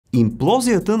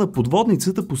Имплозията на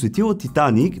подводницата посетила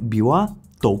Титаник била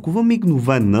толкова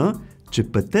мигновенна, че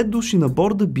 5 души на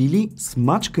борда били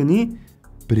смачкани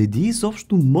преди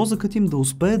изобщо мозъкът им да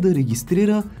успее да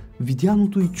регистрира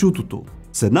видяното и чутото.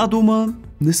 С една дума,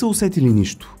 не са усетили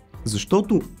нищо,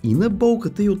 защото и на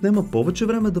болката й отнема повече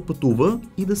време да пътува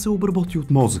и да се обработи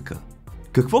от мозъка.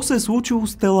 Какво се е случило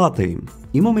с телата им?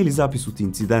 Имаме ли запис от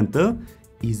инцидента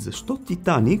и защо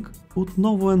Титаник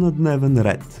отново е на дневен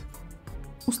ред?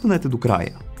 Останете до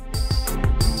края.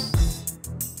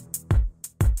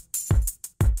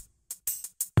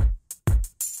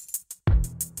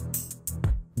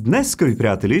 Днес, скъпи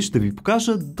приятели, ще ви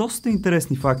покажа доста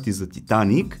интересни факти за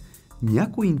Титаник,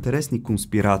 някои интересни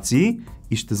конспирации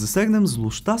и ще засегнем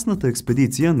злощастната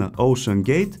експедиция на Ocean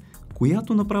Gate,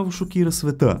 която направо шокира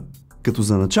света. Като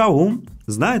за начало,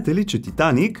 знаете ли, че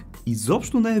Титаник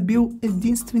изобщо не е бил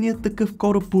единственият такъв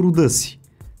кораб по рода си.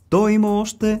 Той е имал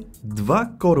още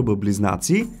 2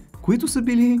 кораба-близнаци, които са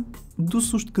били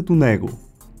досущ като него.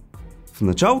 В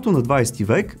началото на 20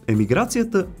 век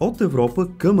емиграцията от Европа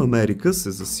към Америка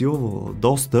се засилвала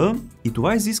доста и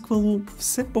това изисквало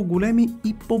все по-големи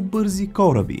и по-бързи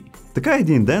кораби. Така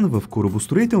един ден в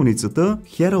корабостроителницата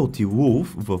Хералд и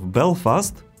Вулф в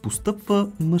Белфаст постъпва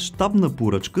мащабна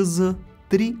поръчка за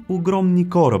 3 огромни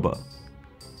кораба.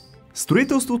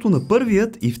 Строителството на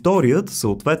първият и вторият,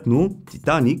 съответно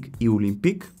Титаник и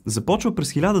Олимпик, започва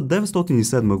през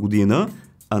 1907 година,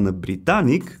 а на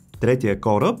Британик, третия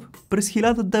кораб, през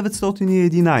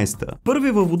 1911.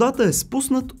 Първи във водата е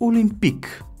спуснат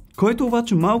Олимпик, който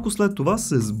обаче малко след това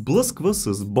се сблъсква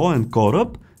с боен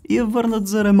кораб и е върнат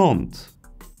за ремонт.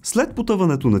 След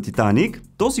потъването на Титаник,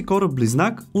 този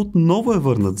кораб-близнак отново е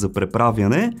върнат за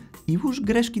преправяне и уж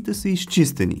грешките са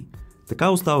изчистени. Така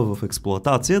остава в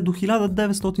експлоатация до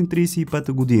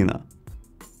 1935 година.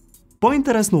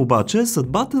 По-интересна обаче е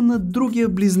съдбата на другия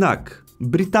близнак –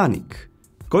 Британик,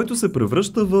 който се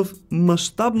превръща в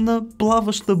мащабна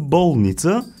плаваща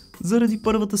болница заради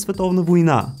Първата световна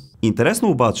война. Интересно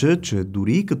обаче е, че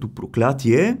дори и като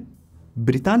проклятие,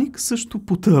 Британик също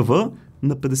потъва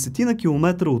на 50 на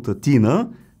километра от Атина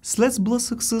след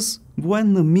сблъсък с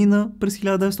военна мина през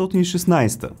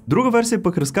 1916. Друга версия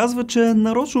пък разказва, че е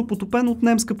нарочно потопен от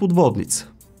немска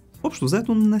подводница. Общо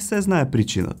взето не се знае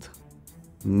причината.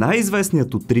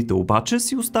 Най-известният от трите обаче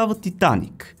си остава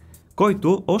Титаник,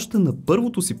 който още на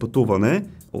първото си пътуване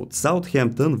от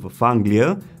Саутхемптън в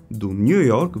Англия до Ню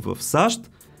Йорк в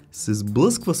САЩ се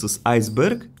сблъсква с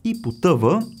айсберг и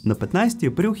потъва на 15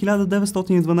 април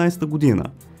 1912 година,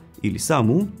 или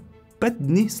само 5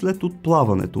 дни след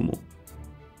отплаването му.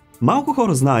 Малко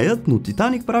хора знаят, но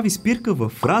Титаник прави спирка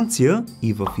във Франция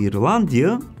и в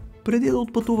Ирландия преди да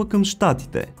отпътува към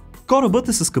Щатите. Корабът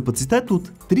е с капацитет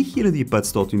от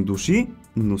 3500 души,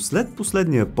 но след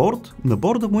последния порт на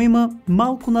борда му има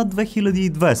малко над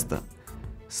 2200,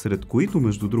 сред които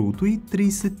между другото и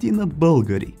 30 на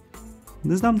българи.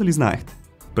 Не знам дали знаехте.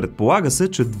 Предполага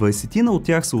се, че 20 от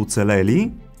тях са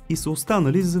оцелели и са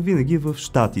останали завинаги в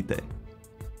Щатите.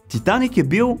 Титаник е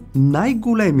бил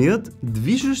най-големият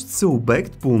движещ се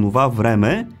обект по онова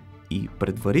време и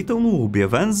предварително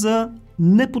обявен за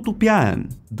непотопяем.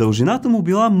 Дължината му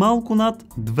била малко над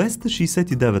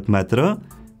 269 метра,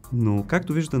 но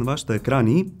както виждате на вашите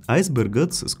екрани,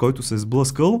 айсбергът, с който се е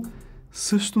сблъскал,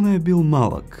 също не е бил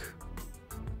малък.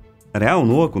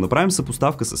 Реално, ако направим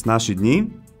съпоставка с наши дни,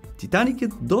 Титаник е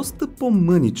доста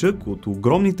по-мъничък от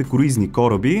огромните круизни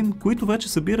кораби, които вече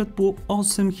събират по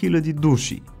 8000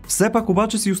 души. Все пак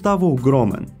обаче си остава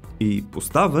огромен и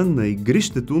поставен на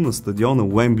игрището на стадиона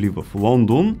Уембли в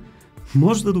Лондон,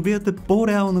 може да добиете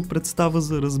по-реална представа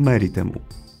за размерите му.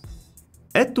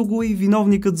 Ето го и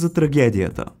виновникът за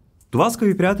трагедията. Това,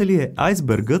 скъпи приятели, е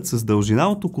айсбергът с дължина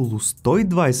от около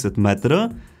 120 метра,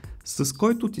 с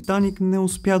който Титаник не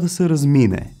успя да се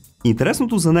размине.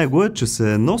 Интересното за него е, че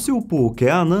се е носил по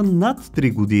океана над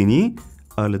 3 години,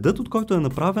 а ледът, от който е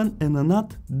направен, е на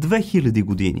над 2000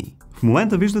 години. В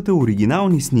момента виждате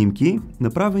оригинални снимки,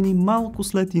 направени малко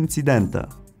след инцидента.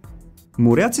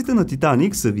 Моряците на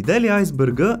Титаник са видели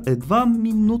айсберга едва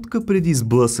минутка преди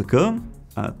сблъсъка,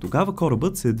 а тогава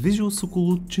корабът се е движил с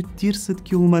около 40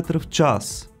 км в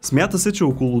час. Смята се, че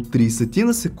около 30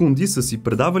 на секунди са си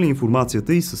предавали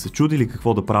информацията и са се чудили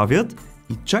какво да правят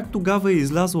и чак тогава е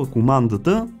излязла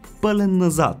командата пълен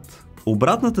назад.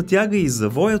 Обратната тяга и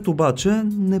завоят обаче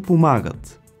не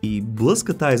помагат и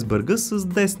блъскат айсберга с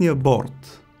десния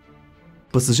борд.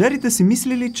 Пасажирите си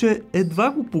мислили, че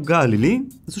едва го погалили,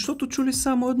 защото чули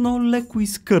само едно леко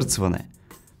изкърцване.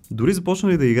 Дори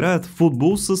започнали да играят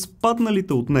футбол с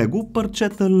падналите от него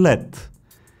парчета лед.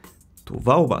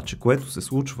 Това обаче, което се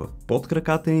случва под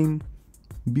краката им,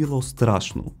 било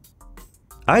страшно.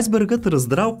 Айсбергът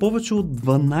раздрал повече от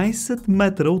 12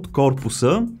 метра от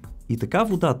корпуса и така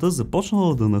водата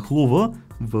започнала да нахлува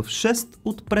в 6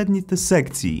 от предните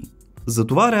секции.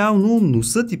 Затова реално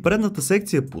носът и предната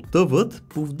секция потъват,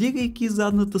 повдигайки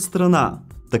задната страна.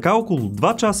 Така около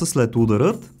 2 часа след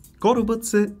ударът, корабът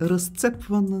се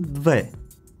разцепва на две.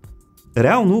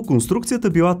 Реално конструкцията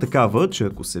била такава, че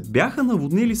ако се бяха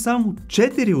наводнили само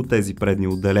 4 от тези предни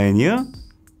отделения,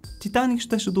 Титаник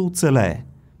щеше да оцелее.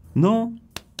 Но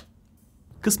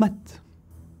късмет!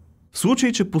 В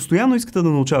случай, че постоянно искате да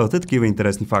научавате такива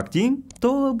интересни факти,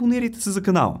 то абонирайте се за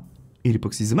канала. Или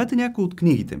пък си вземете някои от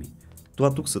книгите ми.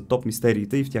 Това тук са топ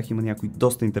мистериите и в тях има някои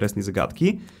доста интересни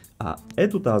загадки. А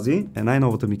ето тази е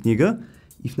най-новата ми книга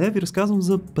и в нея ви разказвам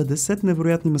за 50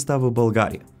 невероятни места в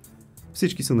България.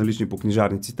 Всички са налични по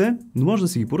книжарниците, но може да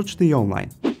си ги поръчате и онлайн.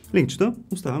 Линкчета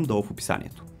оставям долу в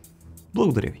описанието.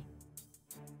 Благодаря ви!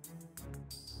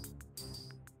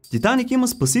 Титаник има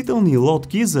спасителни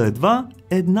лодки за едва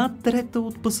 1/3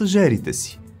 от пасажерите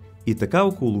си. И така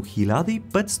около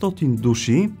 1500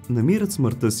 души намират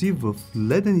смъртта си в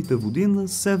ледените води на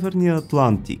Северния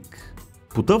Атлантик.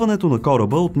 Потъването на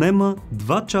кораба отнема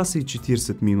 2 часа и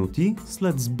 40 минути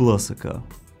след сблъсъка.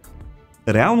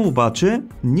 Реално обаче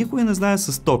никой не знае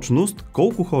с точност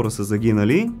колко хора са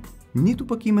загинали, нито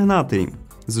пък имената им,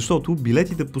 защото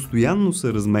билетите постоянно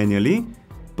са разменяли,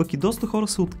 пък и доста хора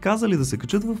са отказали да се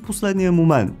качат в последния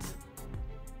момент.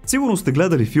 Сигурно сте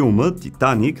гледали филма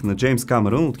Титаник на Джеймс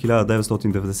Камерън от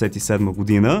 1997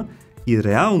 година и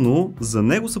реално за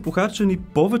него са похарчени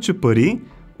повече пари,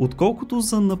 отколкото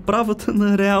за направата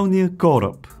на реалния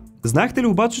кораб. Знаехте ли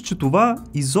обаче, че това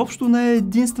изобщо не е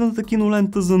единствената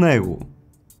кинолента за него?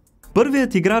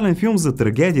 Първият игрален филм за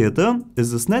трагедията е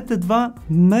заснет едва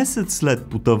месец след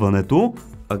потъването,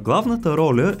 а главната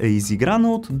роля е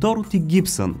изиграна от Дороти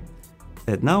Гибсън,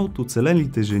 една от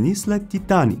оцелелите жени след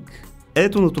Титаник.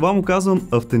 Ето на това му казвам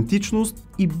автентичност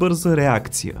и бърза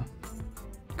реакция.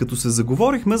 Като се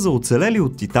заговорихме за оцелели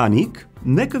от Титаник,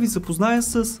 нека ви запозная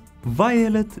с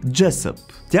Вайолет Джесъп.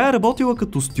 Тя е работила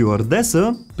като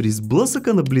стюардеса при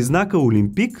сблъсъка на близнака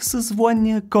Олимпик с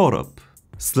военния кораб.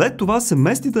 След това се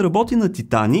мести да работи на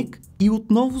Титаник и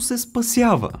отново се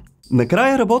спасява.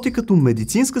 Накрая работи като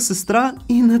медицинска сестра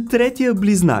и на третия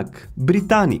близнак –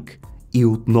 Британик. И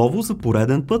отново за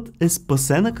пореден път е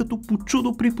спасена като по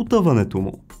чудо при потъването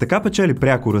му. Така печели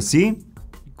прякора си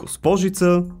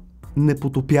госпожица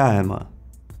непотопяема.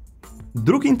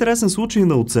 Друг интересен случай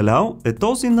на оцелял е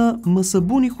този на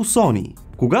Масабуни Хосони.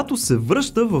 Когато се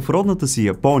връща в родната си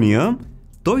Япония,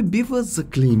 той бива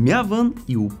заклеймяван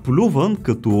и оплюван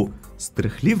като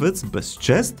страхливец без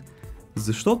чест,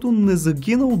 защото не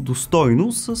загинал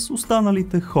достойно с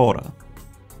останалите хора.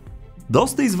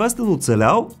 Доста известен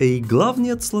оцелял е и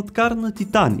главният сладкар на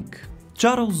Титаник –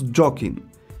 Чарлз Джокин,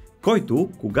 който,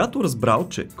 когато разбрал,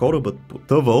 че корабът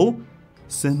потъвал,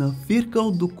 се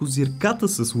нафиркал до козирката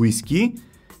с уиски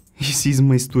и си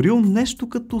измайсторил нещо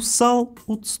като сал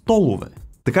от столове.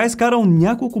 Така изкарал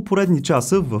няколко поредни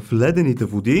часа в ледените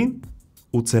води,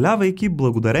 оцелявайки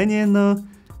благодарение на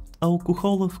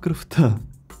алкохола в кръвта.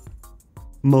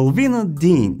 Малвина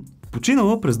Дин,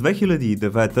 починала през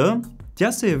 2009,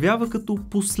 тя се явява като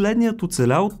последният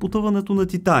оцелял от потъването на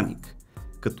Титаник,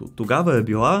 като тогава е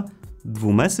била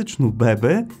 2-месечно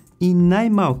бебе и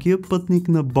най-малкият пътник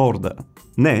на борда.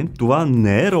 Не, това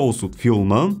не е Роуз от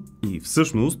филма и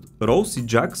всъщност Роуз и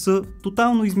Джак са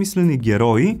тотално измислени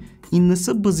герои и не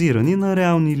са базирани на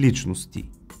реални личности.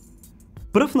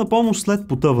 Пръв на помощ след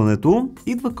потъването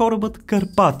идва корабът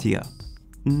Карпатия,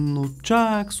 но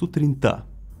чак сутринта.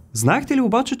 Знаехте ли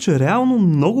обаче, че реално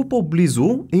много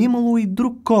по-близо е имало и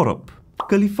друг кораб –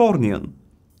 Калифорниан,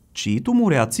 чието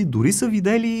моряци дори са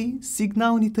видели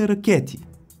сигналните ракети.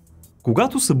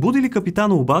 Когато са будили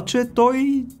капитана обаче,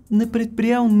 той не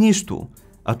предприял нищо,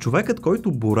 а човекът,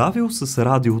 който боравил с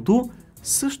радиото,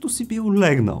 също си бил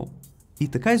легнал. И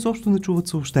така изобщо не чуват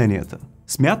съобщенията.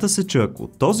 Смята се, че ако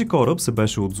този кораб се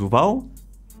беше отзовал,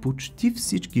 почти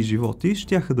всички животи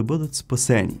щяха да бъдат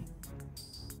спасени.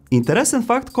 Интересен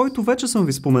факт, който вече съм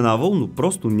ви споменавал, но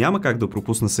просто няма как да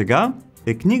пропусна сега,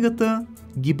 е книгата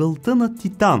Гибелта на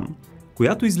Титан,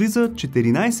 която излиза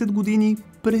 14 години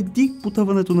преди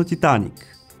потъването на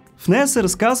Титаник. В нея се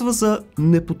разказва за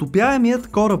непотопяемият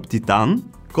кораб Титан,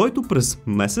 който през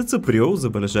месец април,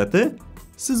 забележете,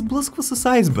 се сблъсква с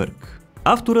айсберг.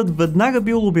 Авторът веднага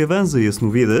бил обявен за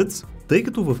ясновидец, тъй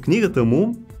като в книгата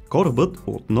му корабът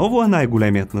отново е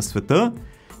най-големият на света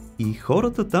и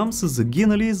хората там са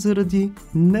загинали заради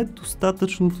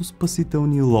недостатъчното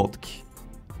спасителни лодки.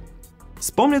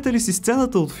 Спомняте ли си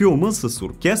сцената от филма с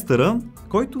оркестъра,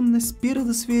 който не спира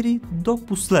да свири до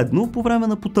последно по време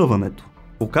на потъването?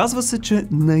 Оказва се, че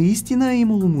наистина е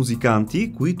имало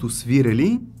музиканти, които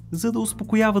свирели, за да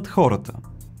успокояват хората.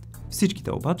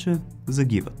 Всичките обаче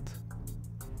загиват.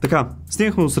 Така,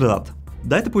 стигнахме до средата.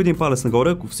 Дайте по един палец нагоре,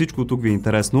 ако всичко от тук ви е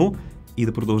интересно, и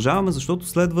да продължаваме, защото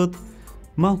следват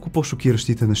малко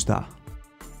по-шокиращите неща.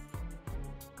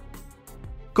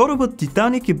 Корабът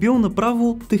Титаник е бил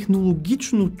направо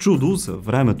технологично чудо за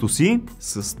времето си,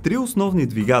 с 3 основни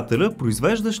двигателя,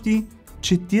 произвеждащи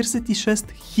 46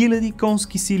 000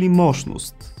 конски сили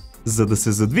мощност. За да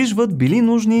се задвижват били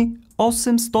нужни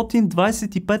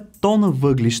 825 тона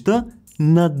въглища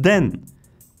на ден,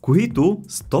 които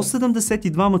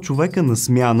 172 човека на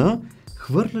смяна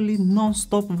хвърляли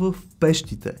нон-стоп в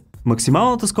пещите.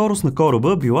 Максималната скорост на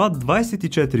кораба била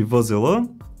 24 възела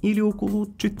или около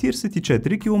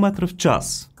 44 км в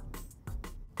час.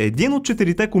 Един от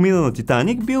 4-те комина на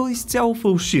Титаник бил изцяло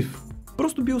фалшив.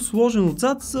 Просто бил сложен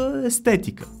отзад за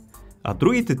естетика. А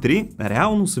другите 3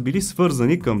 реално са били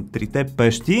свързани към 3-те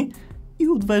пещи и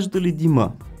отвеждали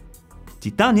дима.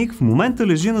 Титаник в момента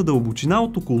лежи на дълбочина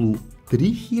от около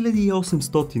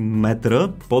 3800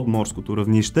 метра под морското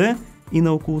равнище и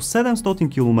на около 700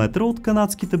 км от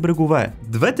канадските брегове.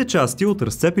 Двете части от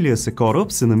разцепилия се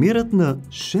кораб се намират на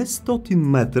 600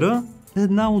 метра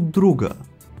една от друга.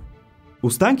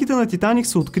 Останките на Титаник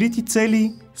са открити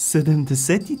цели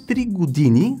 73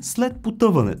 години след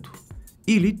потъването.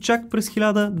 Или чак през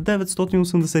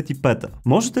 1985.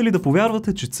 Можете ли да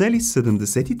повярвате, че цели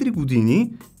 73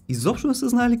 години изобщо не са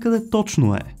знали къде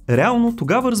точно е? Реално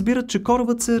тогава разбират, че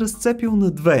корабът се е разцепил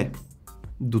на две.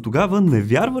 До тогава не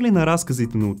вярвали на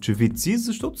разказите на очевидци,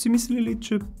 защото си мислили,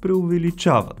 че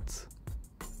преувеличават.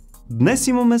 Днес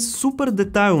имаме супер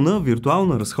детайлна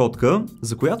виртуална разходка,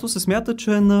 за която се смята,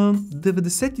 че е на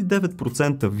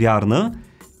 99% вярна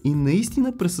и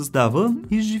наистина пресъздава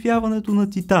изживяването на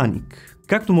Титаник.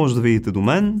 Както може да видите до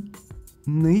мен,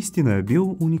 наистина е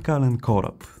бил уникален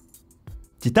кораб.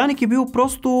 Титаник е бил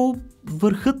просто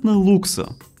върхът на лукса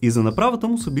и за направата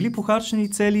му са били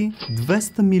похарчени цели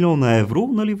 200 милиона евро,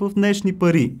 в днешни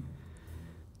пари.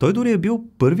 Той дори е бил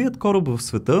първият кораб в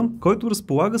света, който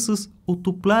разполага с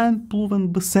отопляем плувен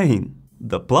басейн.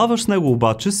 Да плаваш с него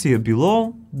обаче си е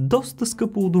било доста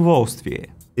скъпо удоволствие.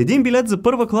 Един билет за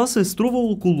първа класа е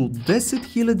струвал около 10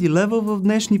 000 лева в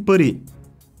днешни пари.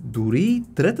 Дори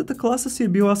третата класа си е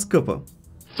била скъпа.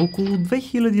 Около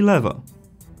 2000 лева.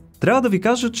 Трябва да ви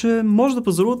кажа, че може да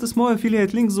пазарувате с моя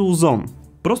афилиейт линк за Озон.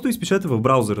 Просто изпишете в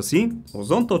браузъра си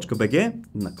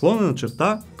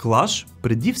ozon.bg/clash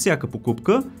преди всяка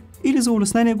покупка или за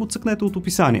улеснение го цъкнете от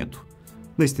описанието.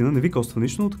 Наистина не ви коства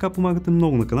нищо, но така помагате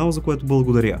много на канала, за което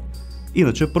благодаря.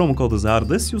 Иначе промокода за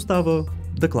ARDES си остава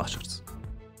The Clashers.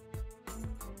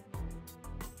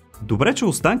 Добре, че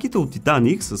останките от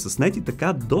Титаник са заснети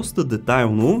така доста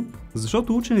детайлно,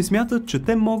 защото учени смятат, че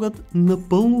те могат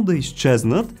напълно да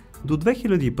изчезнат до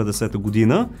 2050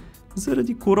 година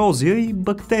заради корозия и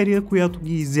бактерия, която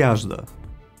ги изяжда.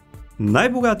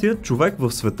 Най-богатият човек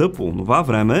в света по онова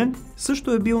време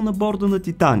също е бил на борда на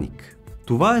Титаник.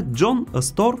 Това е Джон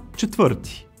Астор IV.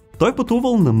 Той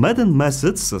пътувал на меден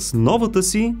месец с новата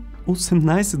си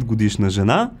 18 годишна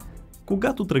жена,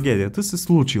 когато трагедията се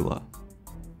случила.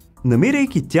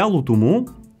 Намирайки тялото му,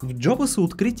 в джоба са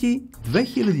открити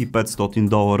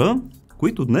 $2500,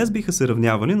 които днес биха се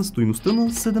равнявали на стойността на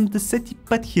 $75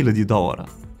 000.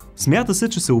 Смята се,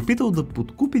 че се опитал да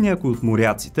подкупи някой от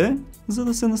моряците, за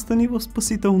да се настани в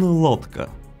спасителна лодка.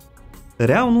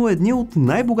 Реално едни от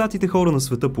най-богатите хора на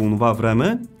света по онова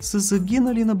време са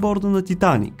загинали на борда на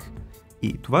Титаник.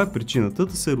 И това е причината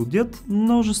да се родят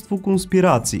множество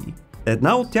конспирации.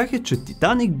 Една от тях е, че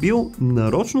Титаник бил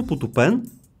нарочно потопен,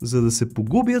 за да се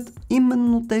погубят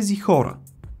именно тези хора.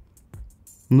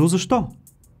 Но защо?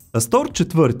 Астор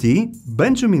IV,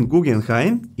 Бенджамин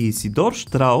Гугенхайм и Исидор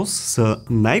Штраус са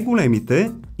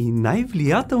най-големите и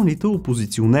най-влиятелните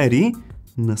опозиционери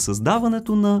на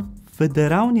създаването на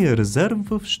Федералния резерв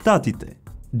в Щатите.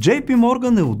 JP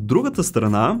Морган е от другата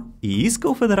страна и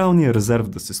искал Федералния резерв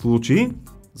да се случи,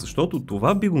 защото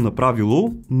това би го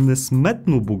направило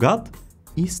несметно богат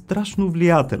и страшно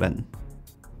влиятелен.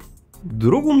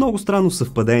 Друго много странно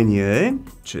съвпадение е,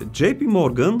 че JP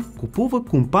Морган купува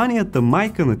компанията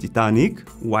майка на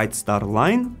Титаник, White Star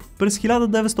Line, през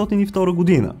 1902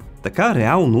 година. Така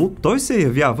реално той се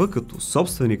явява като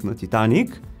собственик на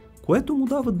Титаник, което му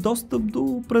дава достъп до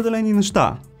определени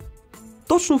неща.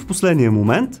 Точно в последния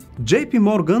момент JP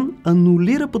Морган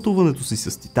анулира пътуването си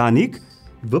с Титаник,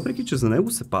 въпреки че за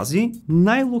него се пази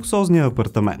най-луксозния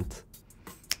апартамент.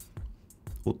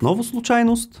 Отново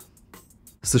случайност?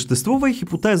 Съществува и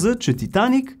хипотеза, че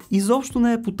Титаник изобщо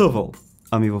не е потъвал,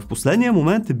 ами в последния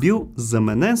момент е бил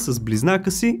заменен с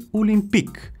близнака си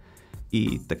Олимпик.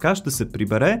 И така ще се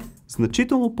прибере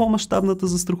значително по-мащабната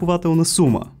застрахователна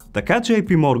сума. Така JP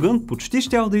Morgan почти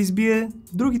щял да избие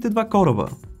другите два кораба.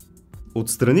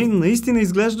 Отстрани наистина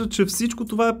изглежда, че всичко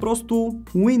това е просто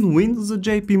win-win за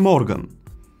JP Morgan.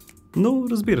 Но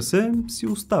разбира се, си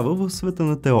остава в света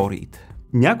на теориите.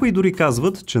 Някои дори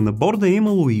казват, че на борда е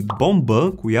имало и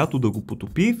бомба, която да го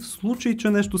потопи в случай, че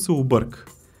нещо се обърка.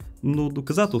 Но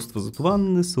доказателства за това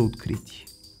не са открити.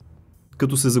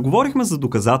 Като се заговорихме за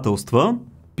доказателства,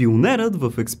 пионерът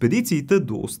в експедициите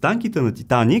до останките на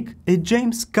Титаник е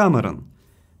Джеймс Камерън,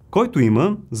 който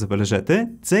има, забележете,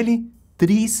 цели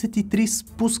 33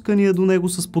 спускания до него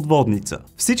с подводница.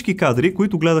 Всички кадри,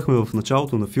 които гледахме в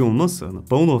началото на филма, са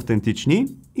напълно автентични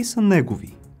и са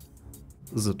негови.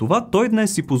 Затова той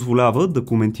днес си позволява да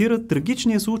коментира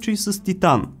трагичния случай с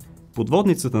Титан,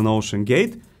 подводницата на Ocean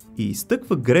Gate, и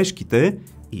изтъква грешките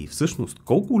и всъщност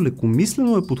колко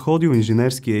лекомислено е подходил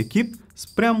инженерския екип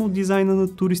спрямо дизайна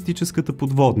на туристическата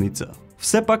подводница.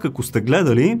 Все пак, ако сте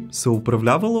гледали, се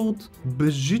управлявала от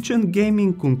безжичен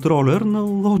гейминг контролер на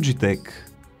Logitech.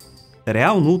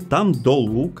 Реално там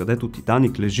долу, където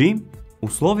Титаник лежи,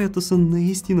 условията са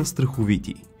наистина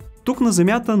страховити. Тук на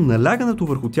Земята налягането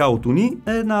върху тялото ни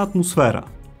е една атмосфера,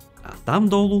 а там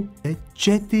долу е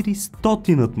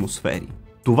 400 атмосфери.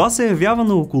 Това се явява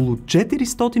на около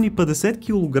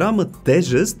 450 кг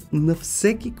тежест на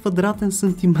всеки квадратен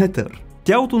сантиметър.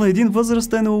 Тялото на един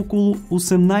възрастен е около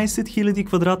 18 000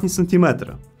 квадратни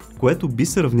сантиметра, което би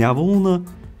се равнявало на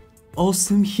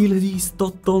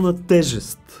 8100 тона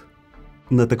тежест.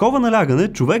 На такова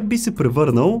налягане човек би се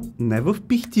превърнал не в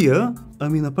пихтия,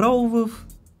 ами направо в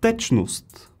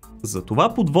течност.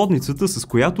 Затова подводницата, с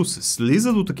която се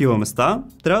слиза до такива места,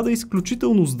 трябва да е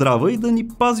изключително здрава и да ни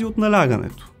пази от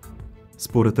налягането.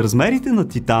 Според размерите на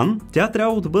Титан, тя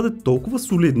трябва да бъде толкова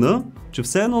солидна, че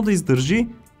все едно да издържи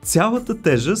цялата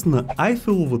тежест на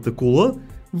Айфеловата кула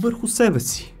върху себе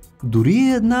си. Дори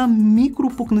една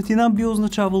микропукнатина би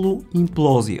означавало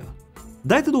имплозия.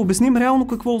 Дайте да обясним реално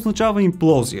какво означава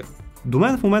имплозия. До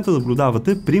мен в момента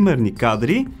наблюдавате примерни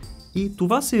кадри и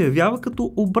това се явява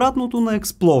като обратното на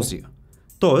експлозия.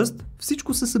 Тоест,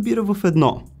 всичко се събира в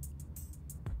едно.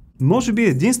 Може би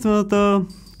единствената,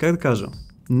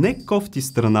 не кофти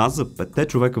страна за 5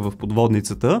 човека в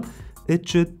подводницата е,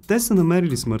 че те са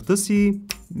намерили смъртта си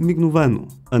мигновено.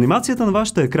 Анимацията на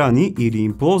вашите екрани или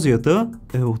имплозията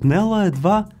е отнела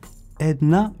едва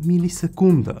 1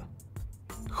 милисекунда.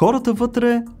 Хората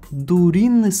вътре дори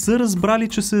не са разбрали,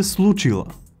 че се е случила.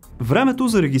 Времето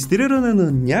за регистриране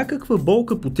на някаква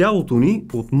болка по тялото ни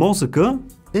от мозъка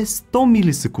е 100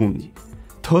 милисекунди.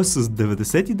 Т.е. с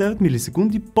 99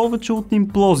 милисекунди повече от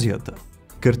имплозията.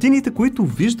 Картините, които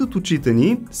виждат очите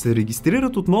ни, се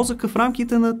регистрират от мозъка в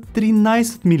рамките на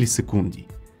 13 милисекунди.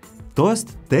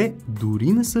 Тоест, те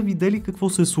дори не са видели какво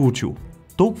се е случило.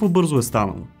 Толкова бързо е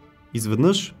станало.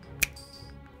 Изведнъж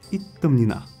и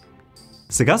тъмнина.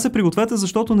 Сега се пригответе,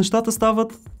 защото нещата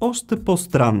стават още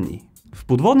по-странни. В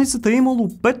подводницата е имало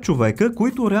 5 човека,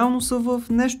 които реално са в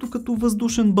нещо като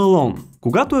въздушен балон.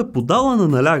 Когато е подала на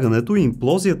налягането и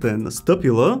имплозията е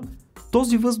настъпила,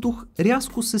 този въздух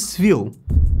рязко се свил.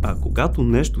 А когато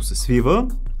нещо се свива,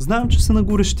 знаем, че се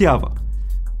нагорещява.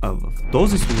 А в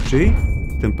този случай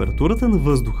температурата на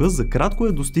въздуха за кратко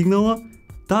е достигнала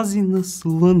тази на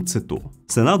Слънцето.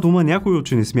 С една дума, някои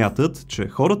учени смятат, че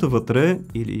хората вътре,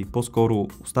 или по-скоро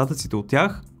остатъците от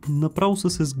тях, направо са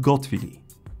се сготвили.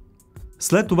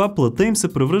 След това плътта им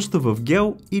се превръща в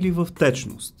гел или в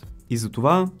течност. И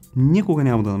затова никога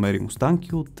няма да намерим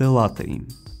останки от телата им.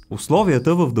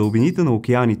 Условията в дълбините на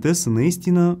океаните са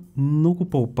наистина много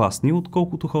по-опасни,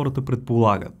 отколкото хората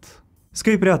предполагат.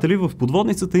 Скъпи приятели, в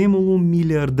подводницата е имало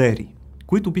милиардери,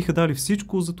 които биха дали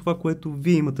всичко за това, което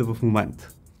вие имате в момента.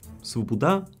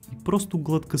 Свобода и просто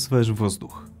глътка свеж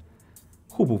въздух.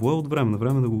 Хубаво е от време на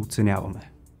време да го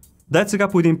оценяваме. Дайте сега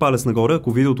по един палец нагоре,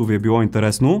 ако видеото ви е било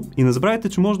интересно, и не забравяйте,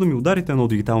 че може да ми ударите едно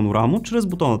дигитално рамо чрез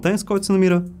бутона Thanks, който се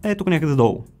намира тук някъде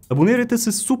долу. Абонирайте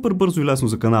се супер бързо и лесно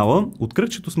за канала,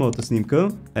 открихчето с моята снимка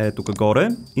е тук горе,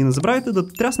 и не забравяйте да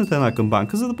тряснете една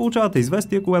камбанка, за да получавате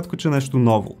известия, когато кача нещо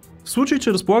ново. В случай,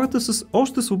 че разполагате с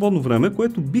още свободно време,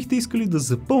 което бихте искали да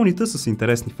запълните с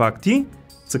интересни факти,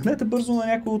 цъкнете бързо на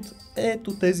някой от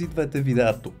тези двете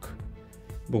видеа тук.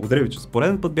 Благодаря ви, че за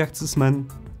пореден път бяхте с мен.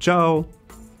 Чао!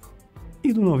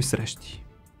 И до нови срещи!